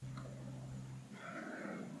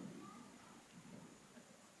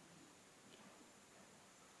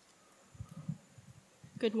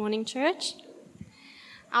Good morning, church.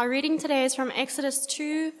 Our reading today is from Exodus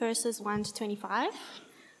 2, verses 1 to 25.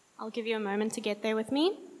 I'll give you a moment to get there with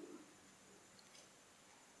me.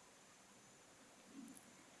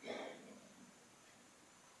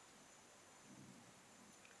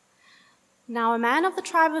 Now a man of the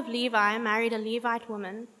tribe of Levi married a Levite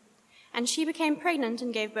woman, and she became pregnant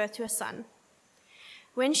and gave birth to a son.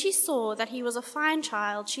 When she saw that he was a fine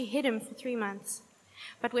child, she hid him for 3 months.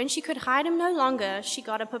 But when she could hide him no longer, she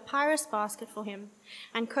got a papyrus basket for him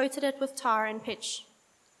and coated it with tar and pitch.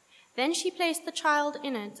 Then she placed the child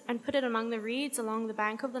in it and put it among the reeds along the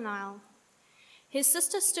bank of the Nile. His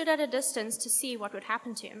sister stood at a distance to see what would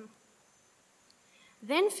happen to him.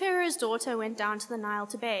 Then Pharaoh's daughter went down to the Nile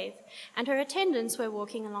to bathe, and her attendants were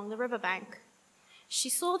walking along the riverbank. She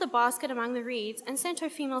saw the basket among the reeds and sent her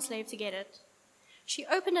female slave to get it. She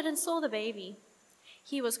opened it and saw the baby.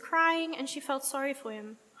 He was crying, and she felt sorry for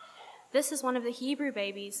him. "This is one of the Hebrew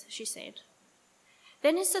babies," she said.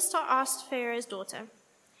 Then his sister asked Pharaoh's daughter,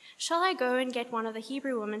 "Shall I go and get one of the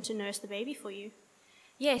Hebrew women to nurse the baby for you?"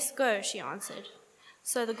 "Yes, go," she answered.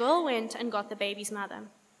 So the girl went and got the baby's mother.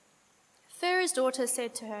 Pharaoh's daughter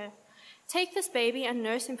said to her, "Take this baby and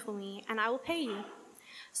nurse him for me, and I will pay you."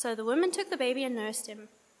 So the woman took the baby and nursed him.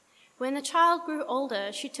 When the child grew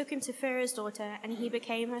older, she took him to Pharaoh's daughter, and he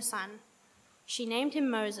became her son. She named him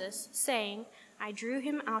Moses, saying, "I drew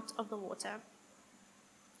him out of the water."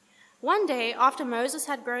 One day, after Moses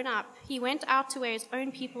had grown up, he went out to where his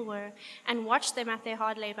own people were and watched them at their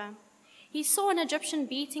hard labor. He saw an Egyptian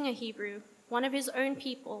beating a Hebrew, one of his own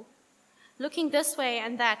people. Looking this way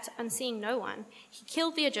and that and seeing no one, he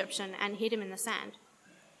killed the Egyptian and hid him in the sand.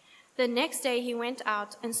 The next day he went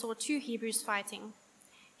out and saw 2 Hebrews fighting.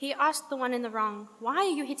 He asked the one in the wrong, "Why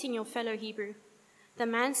are you hitting your fellow Hebrew?" The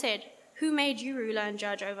man said, "Who made you ruler and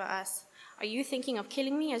judge over us? Are you thinking of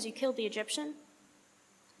killing me as you killed the Egyptian?"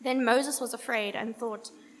 Then Moses was afraid and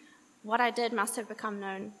thought, "What I did must have become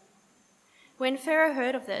known." When Pharaoh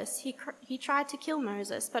heard of this, he tried to kill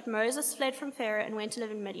Moses, but Moses fled from Pharaoh and went to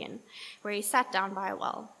live in Midian, where he sat down by a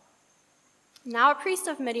well. Now a priest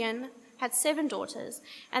of Midian had 7 daughters,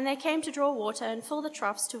 and they came to draw water and fill the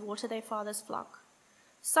troughs to water their father's flock.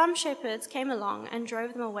 Some shepherds came along and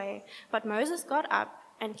drove them away, but Moses got up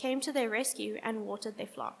and came to their rescue and watered their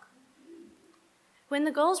flock. When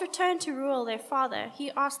the girls returned to Reuel, their father,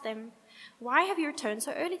 he asked them, "Why have you returned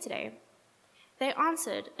so early today?" They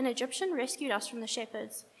answered, "An Egyptian rescued us from the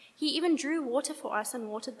shepherds. He even drew water for us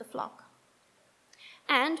and watered the flock."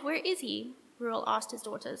 "And where is he?" Reuel asked his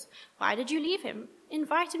daughters. "Why did you leave him?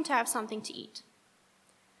 Invite him to have something to eat."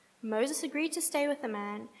 Moses agreed to stay with the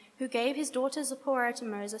man, who gave his daughter Zipporah to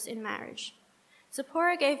Moses in marriage.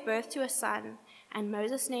 Zipporah gave birth to a son, and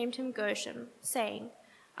Moses named him Gershom, saying,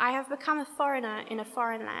 "I have become a foreigner in a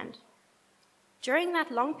foreign land." During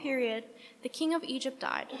that long period, the king of Egypt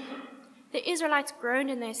died. The Israelites groaned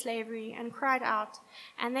in their slavery and cried out,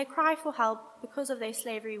 and their cry for help because of their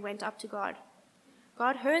slavery went up to God.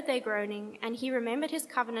 God heard their groaning, and he remembered his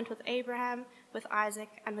covenant with Abraham, with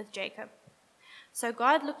Isaac, and with Jacob. So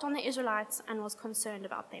God looked on the Israelites and was concerned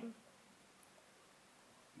about them.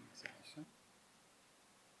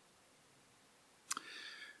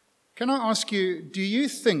 Can I ask you, do you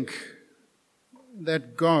think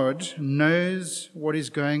that God knows what is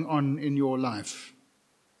going on in your life?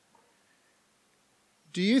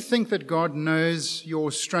 Do you think that God knows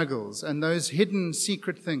your struggles and those hidden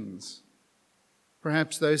secret things?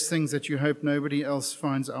 Perhaps those things that you hope nobody else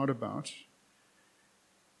finds out about.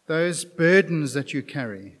 Those burdens that you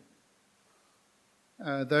carry.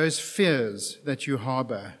 Those fears that you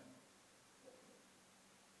harbor.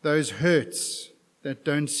 Those hurts that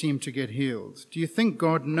don't seem to get healed. Do you think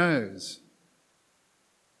God knows?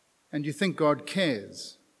 And do you think God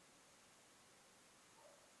cares?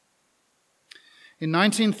 In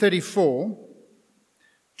 1934,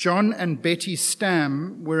 John and Betty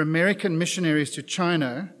Stam were American missionaries to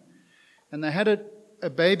China, and they had a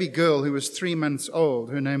baby girl who was 3 months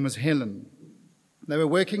old. Her name was Helen. They were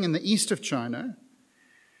working in the east of China,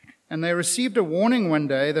 and they received a warning one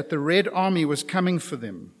day that the Red Army was coming for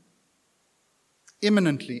them.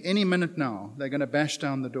 Imminently, any minute now, they're going to bash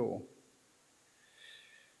down the door.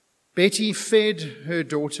 Betty fed her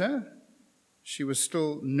daughter. She was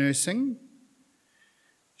still nursing.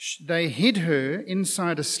 They hid her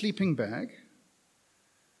inside a sleeping bag.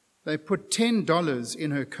 They put $10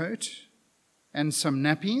 in her coat and some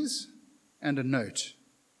nappies and a note.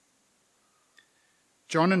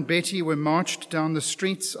 John and Betty were marched down the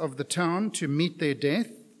streets of the town to meet their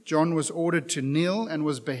death. John was ordered to kneel and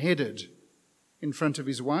was beheaded in front of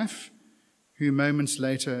his wife, who moments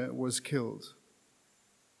later was killed.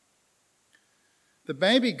 The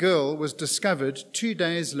baby girl was discovered 2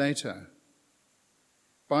 days later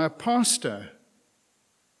by a pastor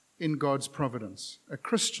in God's providence, a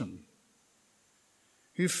Christian,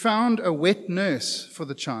 who found a wet nurse for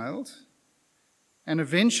the child and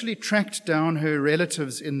eventually tracked down her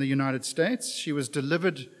relatives in the United States. She was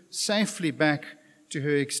delivered safely back to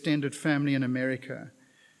her extended family in America.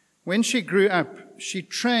 When she grew up, she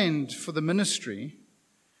trained for the ministry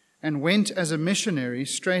and went as a missionary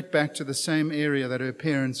straight back to the same area that her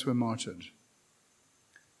parents were martyred.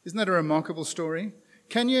 Isn't that a remarkable story?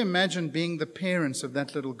 Can you imagine being the parents of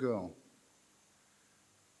that little girl?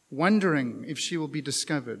 Wondering if she will be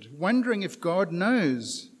discovered, wondering if God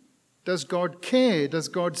knows. Does God care? Does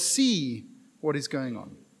God see what is going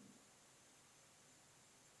on?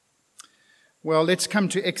 Well, let's come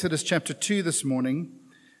to Exodus chapter 2 this morning,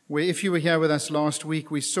 where if you were here with us last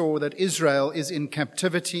week, we saw that Israel is in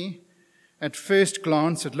captivity. At first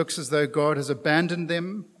glance, it looks as though God has abandoned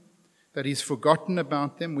them, that he's forgotten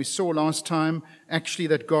about them. We saw last time, actually,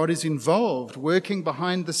 that God is involved, working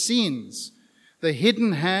behind the scenes. The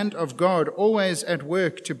hidden hand of God always at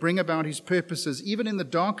work to bring about his purposes, even in the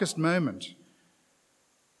darkest moment.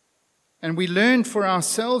 And we learned for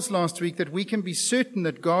ourselves last week that we can be certain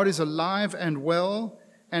that God is alive and well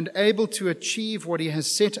and able to achieve what he has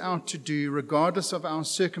set out to do, regardless of our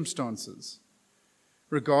circumstances,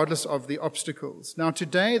 regardless of the obstacles. Now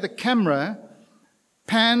today, the camera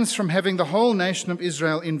pans from having the whole nation of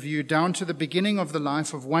Israel in view down to the beginning of the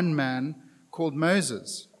life of one man called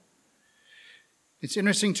Moses. It's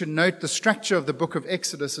interesting to note the structure of the book of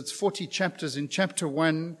Exodus. It's 40 chapters. In chapter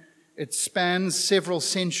 1, it spans several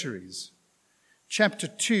centuries. Chapter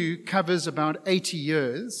 2 covers about 80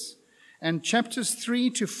 years. And chapters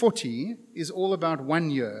 3 to 40 is all about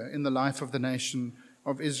 1 year in the life of the nation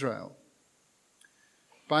of Israel.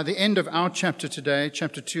 By the end of our chapter today,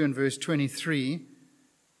 chapter 2 and verse 23,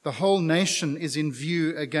 the whole nation is in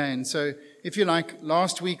view again. So if you like,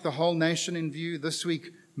 last week the whole nation in view, this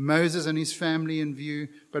week Moses and his family in view,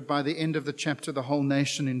 but by the end of the chapter, the whole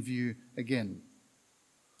nation in view again.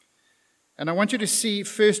 And I want you to see,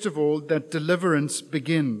 first of all, that deliverance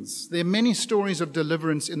begins. There are many stories of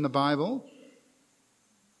deliverance in the Bible.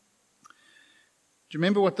 Do you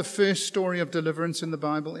remember what the first story of deliverance in the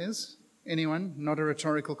Bible is? Anyone? Not a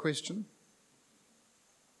rhetorical question.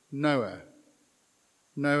 Noah.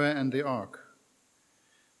 Noah and the ark.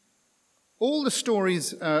 All the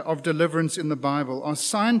stories of deliverance in the Bible are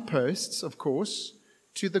signposts, of course,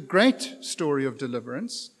 to the great story of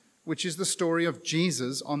deliverance, which is the story of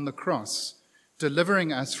Jesus on the cross,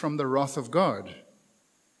 delivering us from the wrath of God.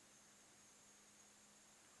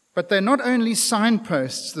 But they're not only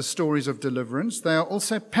signposts, the stories of deliverance, they are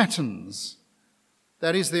also patterns.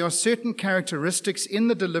 That is, there are certain characteristics in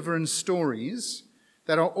the deliverance stories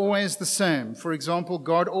that are always the same. For example,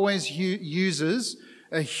 God always uses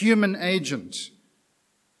a human agent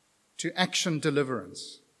to action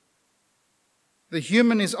deliverance. The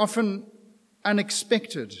human is often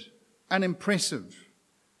unexpected, unimpressive.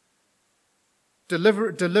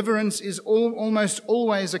 Deliverance is almost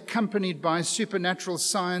always accompanied by supernatural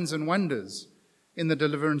signs and wonders in the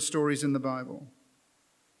deliverance stories in the Bible.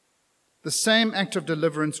 The same act of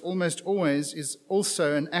deliverance almost always is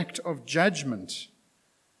also an act of judgment.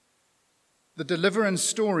 The deliverance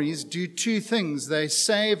stories do two things. They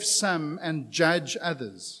save some and judge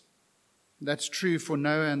others. That's true for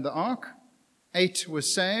Noah and the ark. 8 were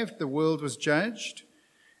saved, the world was judged,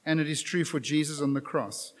 and it is true for Jesus on the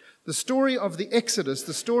cross. The story of the Exodus,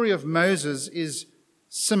 the story of Moses, is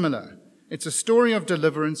similar. It's a story of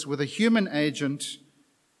deliverance with a human agent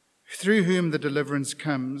through whom the deliverance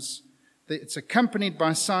comes. It's accompanied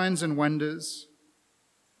by signs and wonders.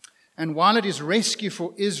 And while it is rescue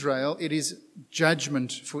for Israel, it is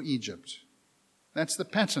judgment for Egypt. That's the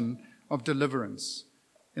pattern of deliverance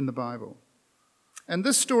in the Bible. And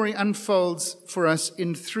this story unfolds for us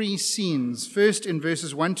in 3 scenes. First, in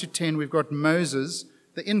verses 1 to 10, we've got Moses,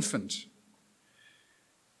 the infant.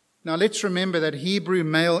 Now, let's remember that Hebrew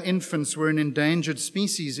male infants were an endangered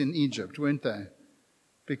species in Egypt, weren't they?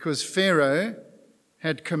 Because Pharaoh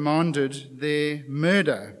had commanded their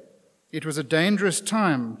murder. It was a dangerous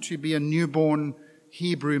time to be a newborn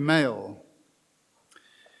Hebrew male.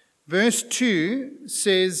 Verse 2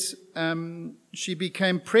 says, she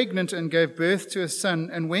became pregnant and gave birth to a son,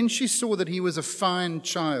 and when she saw that he was a fine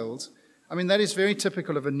child, I mean, that is very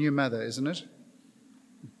typical of a new mother, isn't it?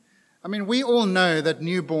 I mean, we all know that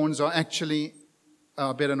newborns are actually,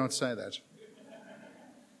 I better not say that.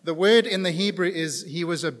 The word in the Hebrew is, he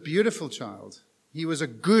was a beautiful child. He was a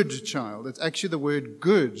good child. It's actually the word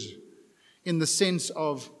good in the sense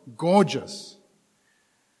of gorgeous.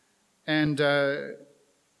 And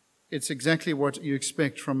it's exactly what you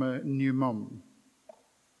expect from a new mom.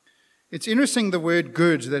 It's interesting the word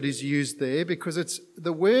good that is used there, because it's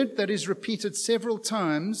the word that is repeated several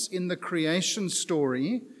times in the creation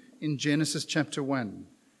story in Genesis chapter 1.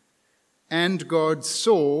 And God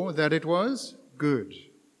saw that it was good,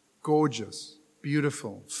 gorgeous,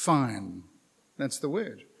 beautiful, fine. That's the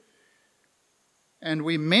word. And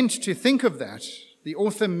we meant to think of that. The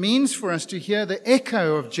author means for us to hear the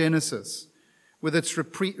echo of Genesis with its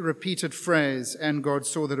repeated phrase, and God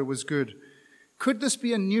saw that it was good. Could this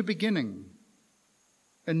be a new beginning,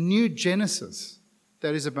 a new Genesis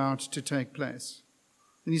that is about to take place?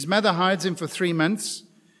 And his mother hides him for 3 months.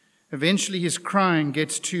 Eventually his crying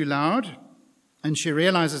gets too loud, and she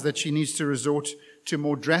realizes that she needs to resort to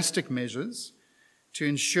more drastic measures to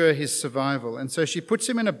ensure his survival. And so she puts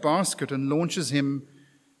him in a basket and launches him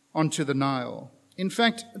onto the Nile. In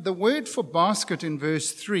fact, the word for basket in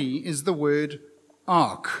verse 3 is the word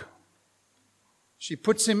ark. She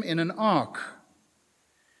puts him in an ark.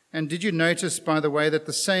 And did you notice, by the way, that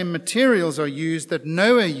the same materials are used that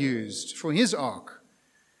Noah used for his ark?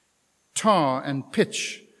 Tar and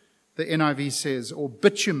pitch, the NIV says, or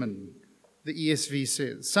bitumen, the ESV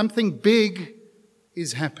says. Something big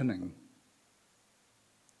is happening.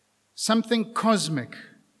 Something cosmic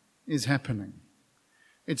is happening.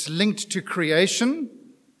 It's linked to creation,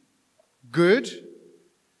 good.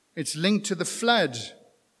 It's linked to the flood,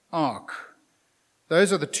 ark.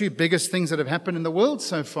 Those are the two biggest things that have happened in the world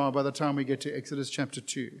so far by the time we get to Exodus chapter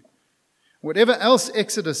 2. Whatever else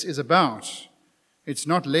Exodus is about, it's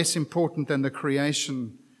not less important than the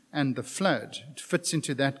creation and the flood. It fits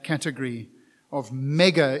into that category of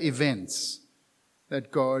mega events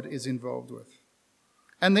that God is involved with.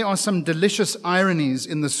 And there are some delicious ironies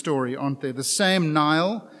in the story, aren't there? The same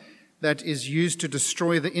Nile that is used to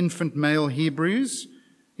destroy the infant male Hebrews,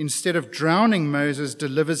 instead of drowning Moses,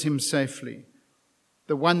 delivers him safely.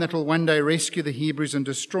 The one that will one day rescue the Hebrews and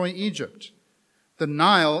destroy Egypt. The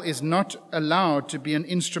Nile is not allowed to be an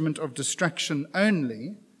instrument of destruction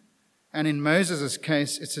only, and in Moses'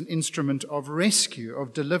 case, it's an instrument of rescue,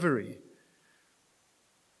 of delivery.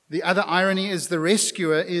 The other irony is the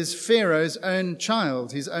rescuer is Pharaoh's own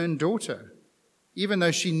child, his own daughter, even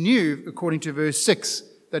though she knew, according to verse 6,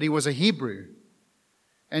 that he was a Hebrew,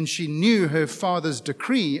 and she knew her father's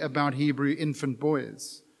decree about Hebrew infant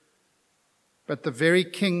boys. But the very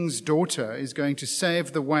king's daughter is going to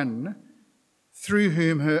save the one through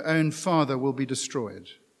whom her own father will be destroyed.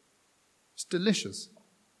 It's delicious.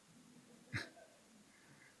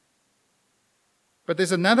 But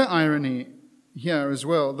there's another irony here as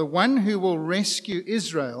well. The one who will rescue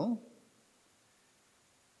Israel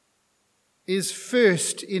is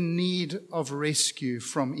first in need of rescue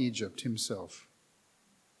from Egypt himself.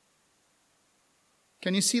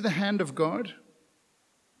 Can you see the hand of God?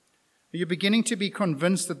 Are you beginning to be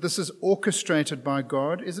convinced that this is orchestrated by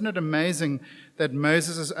God? Isn't it amazing that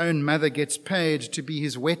Moses' own mother gets paid to be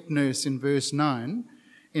his wet nurse in verse 9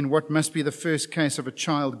 in what must be the first case of a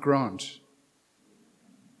child grant?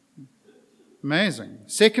 Amazing.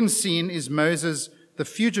 Second scene is Moses the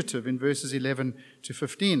fugitive in verses 11 to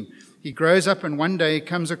 15. He grows up and one day he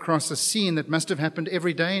comes across a scene that must have happened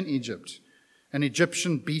every day in Egypt, an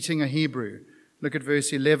Egyptian beating a Hebrew. Look at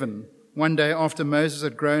verse 11. One day after Moses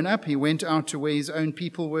had grown up, he went out to where his own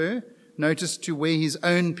people were, notice to where his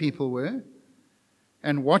own people were,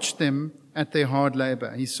 and watched them at their hard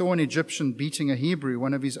labor. He saw an Egyptian beating a Hebrew,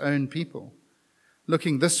 one of his own people.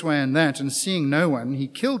 Looking this way and that and seeing no one, he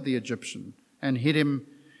killed the Egyptian and hid him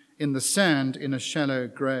in the sand in a shallow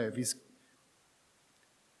grave.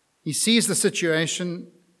 He sees the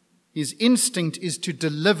situation. His instinct is to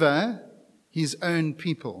deliver his own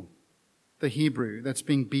people, the Hebrew that's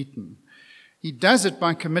being beaten. He does it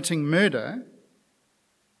by committing murder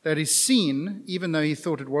that is seen, even though he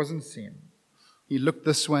thought it wasn't seen. He looked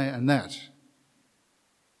this way and that.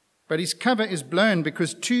 But his cover is blown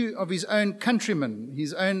because two of his own countrymen,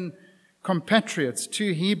 his own compatriots,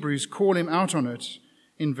 two Hebrews, call him out on it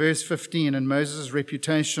in verse 15, and Moses'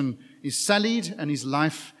 reputation is sullied and his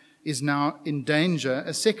life is now in danger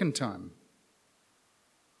a second time.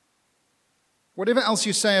 Whatever else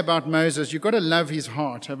you say about Moses, you've got to love his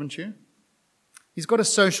heart, haven't you? He's got a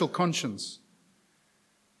social conscience.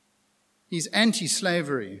 He's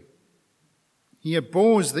anti-slavery. He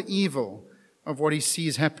abhors the evil of what he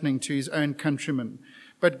sees happening to his own countrymen.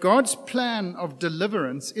 But God's plan of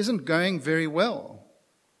deliverance isn't going very well.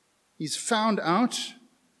 He's found out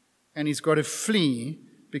and he's got to flee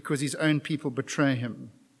because his own people betray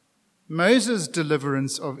him. Moses'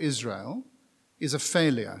 deliverance of Israel is a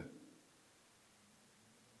failure.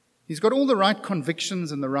 He's got all the right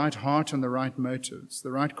convictions and the right heart and the right motives,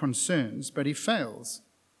 the right concerns, but he fails.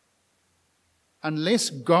 Unless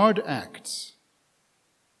God acts,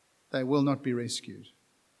 they will not be rescued.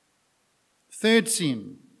 Third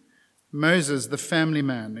scene, Moses, the family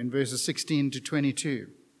man, in verses 16 to 22.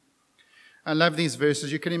 I love these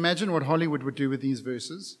verses. You can imagine what Hollywood would do with these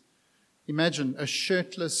verses. Imagine a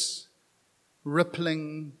shirtless,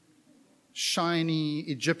 rippling, shiny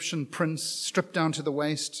Egyptian prince stripped down to the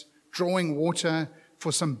waist, drawing water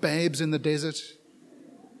for some babes in the desert.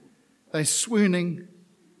 They're swooning.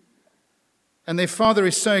 And their father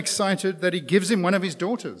is so excited that he gives him one of his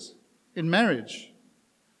daughters in marriage.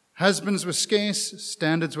 Husbands were scarce,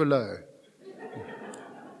 standards were low.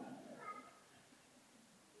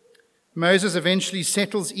 Moses eventually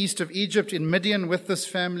settles east of Egypt in Midian with this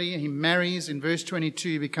family. He marries. In verse 22,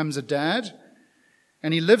 he becomes a dad.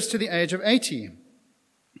 And he lives to the age of 80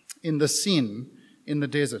 in the scene in the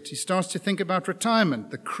desert. He starts to think about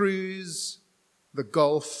retirement, the cruise, the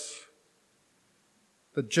golf,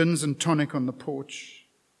 the gins and tonic on the porch.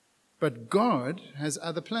 But God has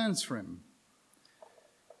other plans for him.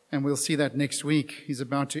 And we'll see that next week. He's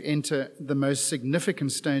about to enter the most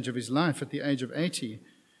significant stage of his life at the age of 80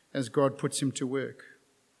 as God puts him to work.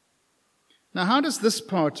 Now, how does this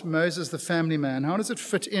part, Moses, the family man, how does it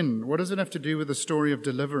fit in? What does it have to do with the story of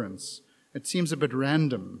deliverance? It seems a bit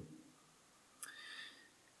random.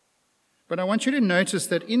 But I want you to notice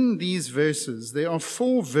that in these verses, there are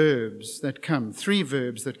three verbs that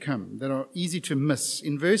come, that are easy to miss.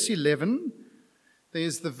 In verse 11,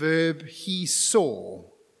 there's the verb he saw.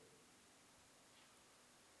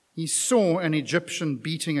 He saw an Egyptian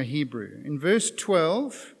beating a Hebrew. In verse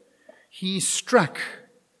 12, he struck.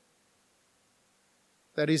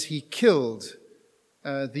 That is, he killed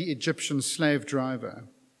the Egyptian slave driver.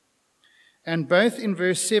 And both in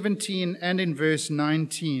verse 17 and in verse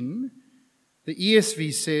 19, the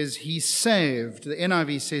ESV says he saved. The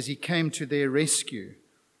NIV says he came to their rescue,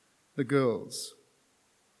 the girls.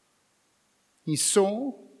 He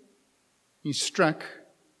saw, he struck,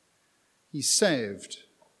 he saved.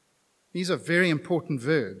 These are very important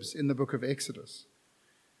verbs in the book of Exodus.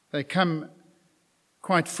 They come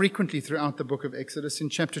quite frequently throughout the book of Exodus. In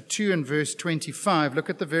chapter 2 and verse 25,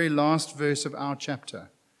 look at the very last verse of our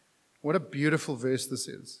chapter. What a beautiful verse this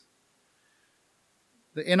is.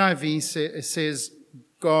 The NIV says,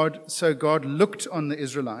 so God looked on the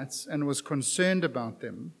Israelites and was concerned about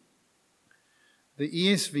them. The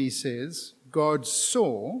ESV says, God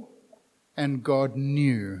saw and God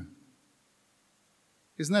knew.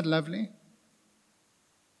 Isn't that lovely?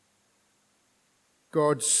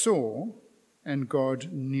 God saw and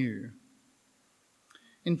God knew.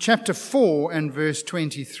 In chapter 4 and verse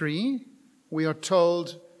 23, we are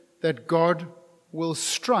told that God will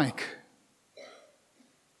strike.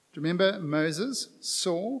 Do you remember Moses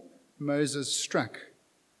saw, Moses struck.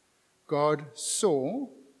 God saw,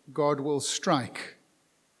 God will strike.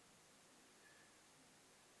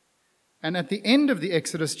 And at the end of the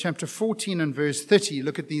Exodus, chapter 14 and verse 30,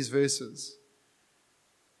 look at these verses.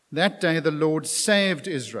 That day the Lord saved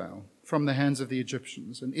Israel from the hands of the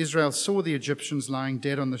Egyptians, and Israel saw the Egyptians lying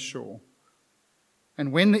dead on the shore.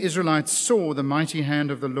 And when the Israelites saw the mighty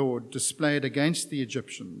hand of the Lord displayed against the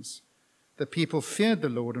Egyptians, the people feared the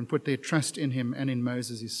Lord and put their trust in him and in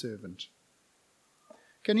Moses his servant.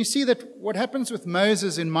 Can you see that what happens with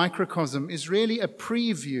Moses in microcosm is really a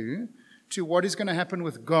preview to what is going to happen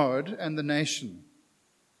with God and the nation?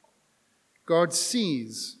 God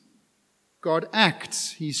sees, God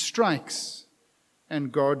acts, he strikes,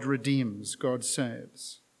 and God redeems, God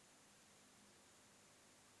saves.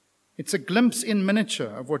 It's a glimpse in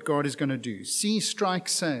miniature of what God is going to do. See, strike,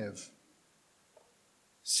 save.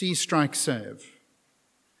 See, strike, save.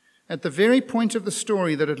 At the very point of the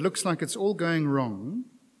story that it looks like it's all going wrong,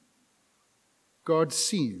 God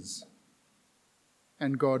sees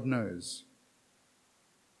and God knows.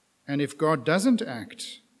 And if God doesn't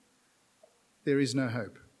act, there is no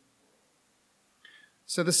hope.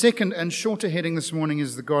 So the second and shorter heading this morning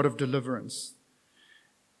is the God of deliverance.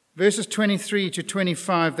 Verses 23 to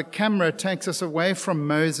 25, the camera takes us away from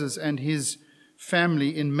Moses and his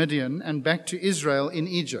family in Midian and back to Israel in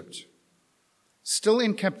Egypt. Still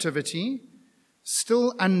in captivity,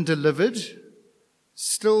 still undelivered,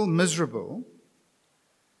 still miserable,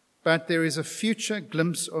 but there is a future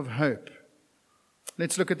glimpse of hope.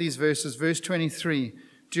 Let's look at these verses. Verse 23,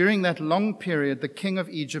 during that long period, the king of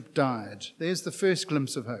Egypt died. There's the first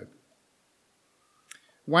glimpse of hope.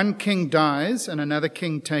 One king dies and another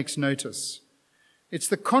king takes notice. It's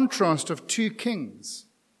the contrast of two kings.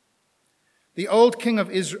 The old king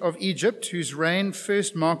of Egypt, whose reign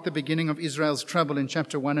first marked the beginning of Israel's trouble in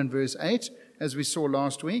chapter 1 and verse 8, as we saw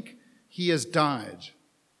last week, he has died.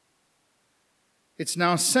 It's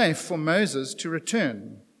now safe for Moses to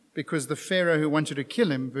return because the Pharaoh who wanted to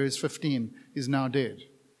kill him, verse 15, is now dead.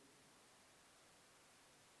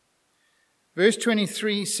 Verse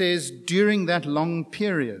 23 says, during that long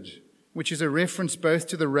period, which is a reference both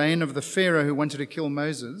to the reign of the Pharaoh who wanted to kill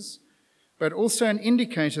Moses, but also an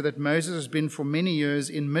indicator that Moses has been for many years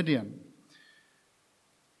in Midian.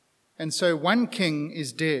 And so one king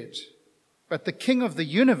is dead, but the king of the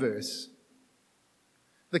universe,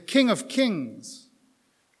 the king of kings,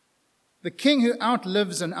 the king who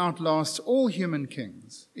outlives and outlasts all human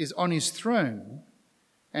kings, is on his throne,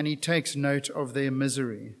 and he takes note of their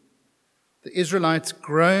misery. The Israelites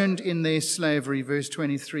groaned in their slavery, verse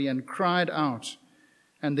 23, and cried out,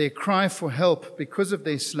 and their cry for help because of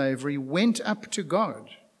their slavery went up to God.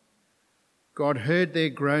 God heard their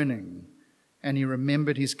groaning, and he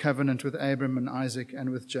remembered his covenant with Abram and Isaac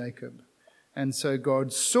and with Jacob. And so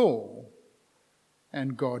God saw,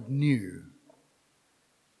 and God knew.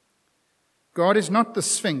 God is not the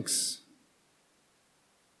Sphinx.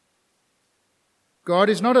 God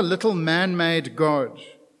is not a little man-made God,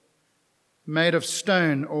 made of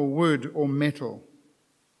stone or wood or metal.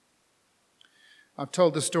 I've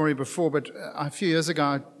told this story before, but a few years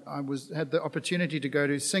ago I had the opportunity to go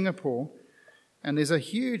to Singapore, and there's a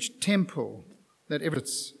huge temple that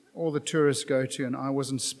all the tourists go to, and I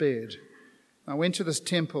wasn't spared. I went to this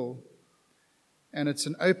temple, and it's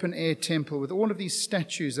an open-air temple with all of these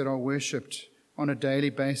statues that are worshipped on a daily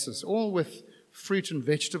basis, all with fruit and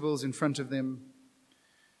vegetables in front of them.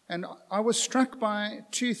 And I was struck by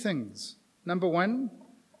two things. Number one,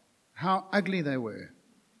 how ugly they were.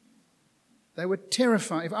 They were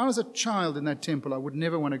terrifying. If I was a child in that temple, I would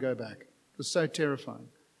never want to go back. It was so terrifying.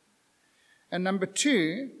 And number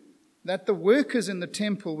two, that the workers in the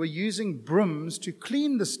temple were using brooms to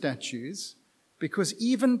clean the statues because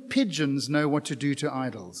even pigeons know what to do to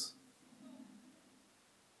idols.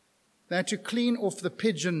 They had to clean off the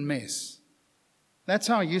pigeon mess. That's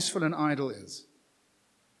how useful an idol is.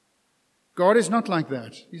 God is not like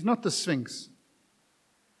that. He's not the Sphinx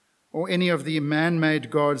or any of the man-made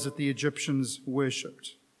gods that the Egyptians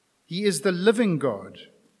worshipped. He is the living God.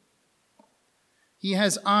 He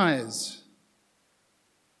has eyes.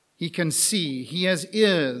 He can see. He has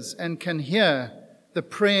ears and can hear the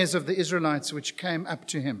prayers of the Israelites which came up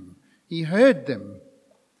to him. He heard them.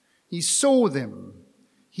 He saw them.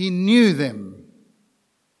 He knew them.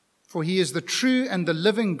 For he is the true and the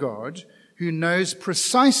living God who knows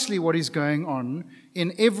precisely what is going on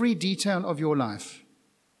in every detail of your life,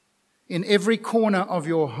 in every corner of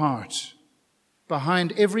your heart,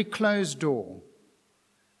 behind every closed door,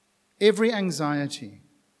 every anxiety,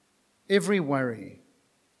 every worry,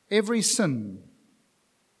 every sin,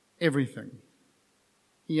 everything.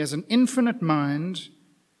 He has an infinite mind.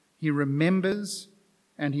 He remembers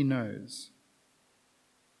and he knows.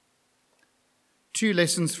 Two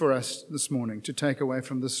lessons for us this morning to take away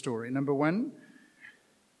from this story. Number one,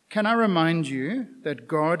 can I remind you that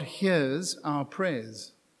God hears our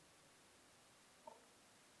prayers?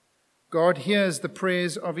 God hears the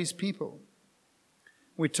prayers of his people.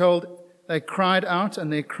 We're told they cried out,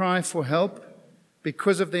 and their cry for help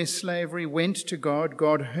because of their slavery went to God.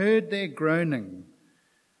 God heard their groaning.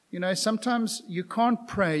 You know, sometimes you can't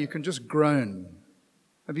pray, you can just groan.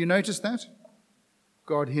 Have you noticed that?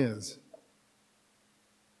 God hears.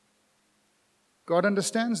 God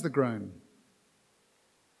understands the groan.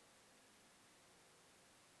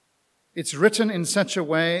 It's written in such a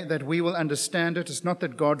way that we will understand it. It's not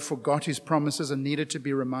that God forgot his promises and needed to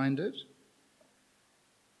be reminded.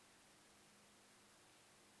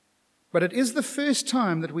 But it is the first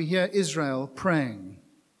time that we hear Israel praying.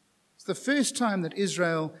 It's the first time that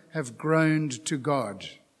Israel have groaned to God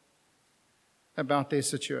about their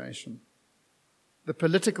situation. The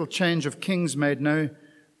political change of kings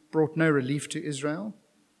brought no relief to Israel.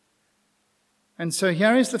 And so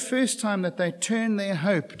here is the first time that they turn their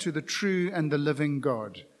hope to the true and the living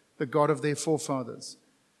God, the God of their forefathers,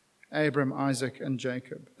 Abram, Isaac, and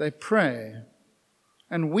Jacob. They pray.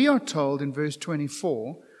 And we are told in verse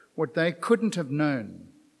 24 what they couldn't have known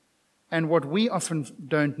and what we often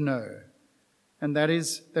don't know, and that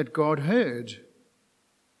is that God heard.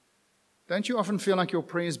 Don't you often feel like your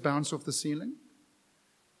prayers bounce off the ceiling?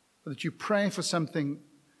 Or that you pray for something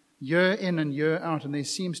year in and year out, and there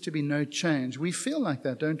seems to be no change. We feel like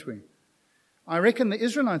that, don't we? I reckon the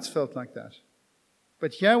Israelites felt like that.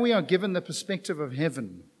 But here we are given the perspective of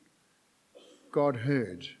heaven. God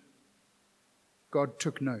heard. God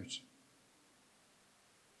took note.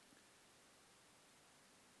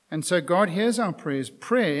 And so God hears our prayers.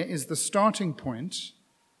 Prayer is the starting point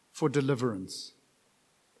for deliverance.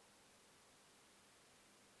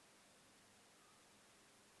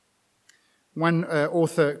 One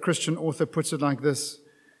Christian author puts it like this.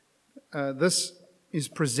 This is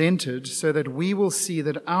presented so that we will see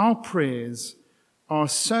that our prayers are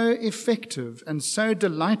so effective and so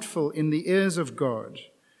delightful in the ears of God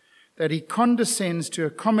that he condescends to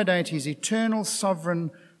accommodate his eternal,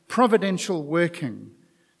 sovereign, providential working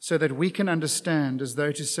so that we can understand, as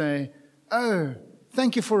though to say, "Oh,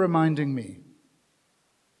 thank you for reminding me."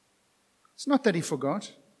 It's not that he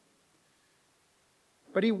forgot,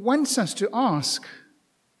 but he wants us to ask.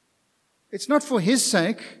 It's not for his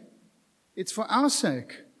sake, it's for our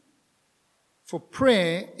sake. For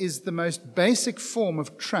prayer is the most basic form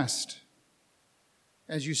of trust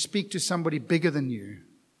as you speak to somebody bigger than you,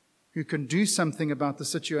 who can do something about the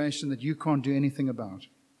situation that you can't do anything about.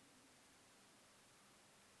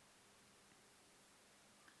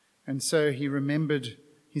 And so he remembered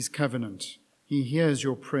his covenant. He hears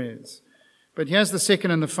your prayers. But here's the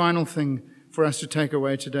second and the final thing for us to take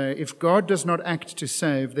away today. If God does not act to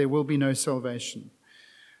save, there will be no salvation.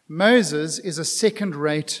 Moses is a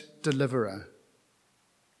second-rate deliverer.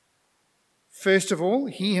 First of all,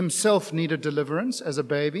 he himself needed deliverance as a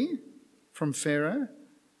baby from Pharaoh.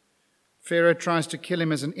 Pharaoh tries to kill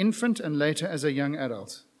him as an infant and later as a young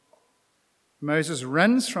adult. Moses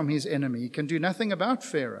runs from his enemy. He can do nothing about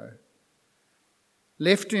Pharaoh.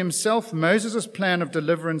 Left to himself, Moses' plan of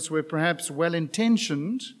deliverance were perhaps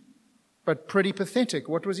well-intentioned, but pretty pathetic.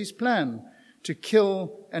 What was his plan? To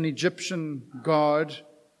kill an Egyptian god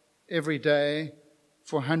every day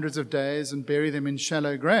for hundreds of days and bury them in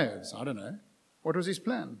shallow graves? I don't know. What was his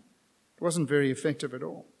plan? It wasn't very effective at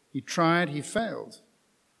all. He tried, he failed.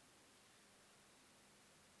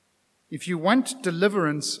 If you want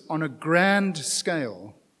deliverance on a grand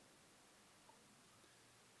scale,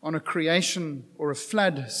 on a creation or a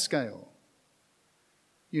flood scale,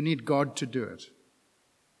 you need God to do it.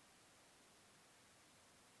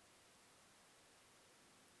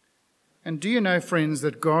 And do you know, friends,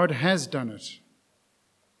 that God has done it?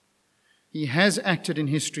 He has acted in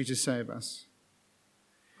history to save us.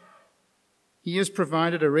 He has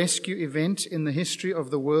provided a rescue event in the history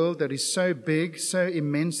of the world that is so big, so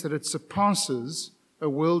immense, that it surpasses a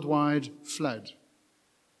worldwide flood.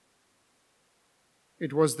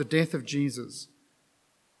 It was the death of Jesus,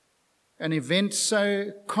 an event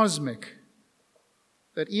so cosmic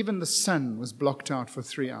that even the sun was blocked out for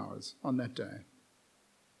 3 hours on that day.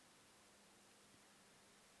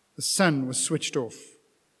 The sun was switched off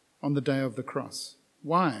on the day of the cross.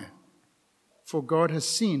 Why? For God has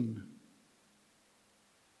seen.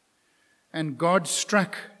 And God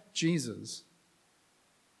struck Jesus,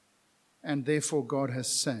 and therefore God has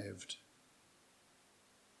saved.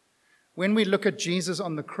 When we look at Jesus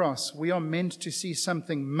on the cross, we are meant to see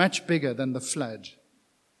something much bigger than the flood,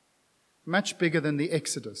 much bigger than the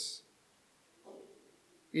Exodus.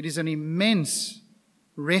 It is an immense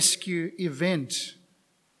rescue event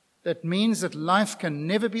that means that life can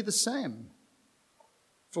never be the same,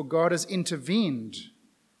 for God has intervened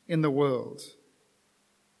in the world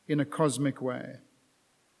in a cosmic way.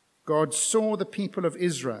 God saw the people of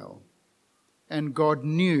Israel, and God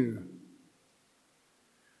knew.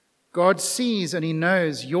 God sees and He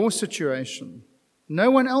knows your situation.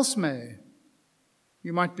 No one else may.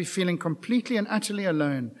 You might be feeling completely and utterly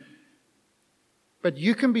alone, but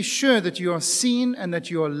you can be sure that you are seen and that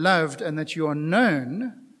you are loved and that you are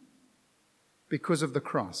known because of the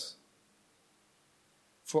cross.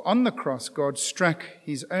 For on the cross, God struck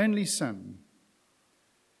His only Son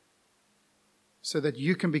so that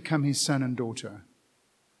you can become His son and daughter.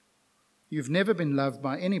 You've never been loved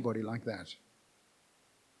by anybody like that.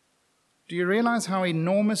 Do you realize how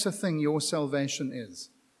enormous a thing your salvation is?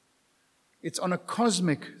 It's on a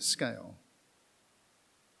cosmic scale.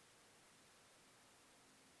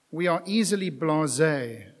 We are easily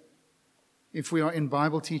blasé if we are in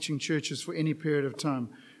Bible teaching churches for any period of time.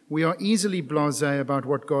 We are easily blasé about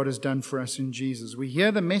what God has done for us in Jesus. We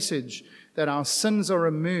hear the message that our sins are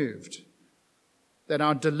removed, that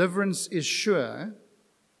our deliverance is sure,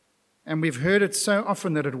 and we've heard it so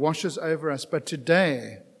often that it washes over us. But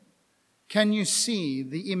today, can you see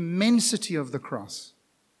the immensity of the cross?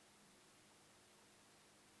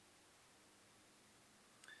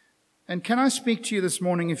 And can I speak to you this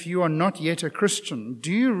morning, if you are not yet a Christian,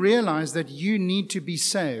 do you realize that you need to be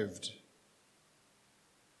saved?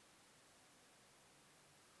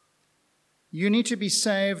 You need to be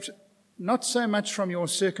saved not so much from your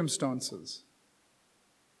circumstances.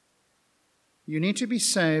 You need to be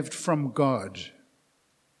saved from God.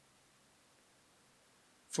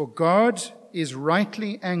 For God is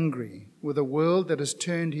rightly angry with a world that has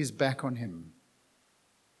turned his back on him.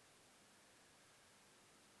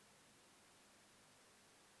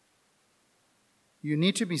 You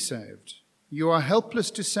need to be saved. You are helpless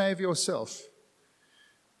to save yourself.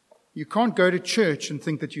 You can't go to church and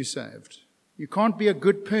think that you're saved. You can't be a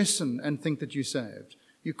good person and think that you're saved.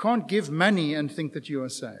 You can't give money and think that you are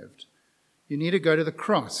saved. You need to go to the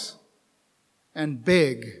cross and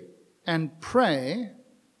beg and pray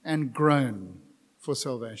and groan for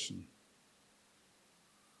salvation.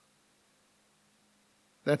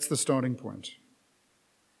 That's the starting point.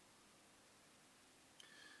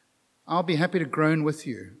 I'll be happy to groan with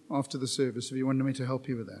you after the service if you wanted me to help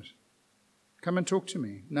you with that. Come and talk to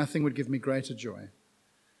me. Nothing would give me greater joy.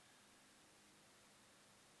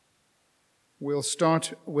 We'll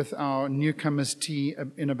start with our newcomers' tea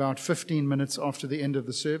in about 15 minutes after the end of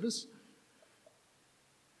the service.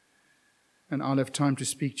 And I'll have time to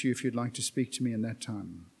speak to you if you'd like to speak to me in that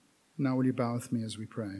time. Now will you bow with me as we pray?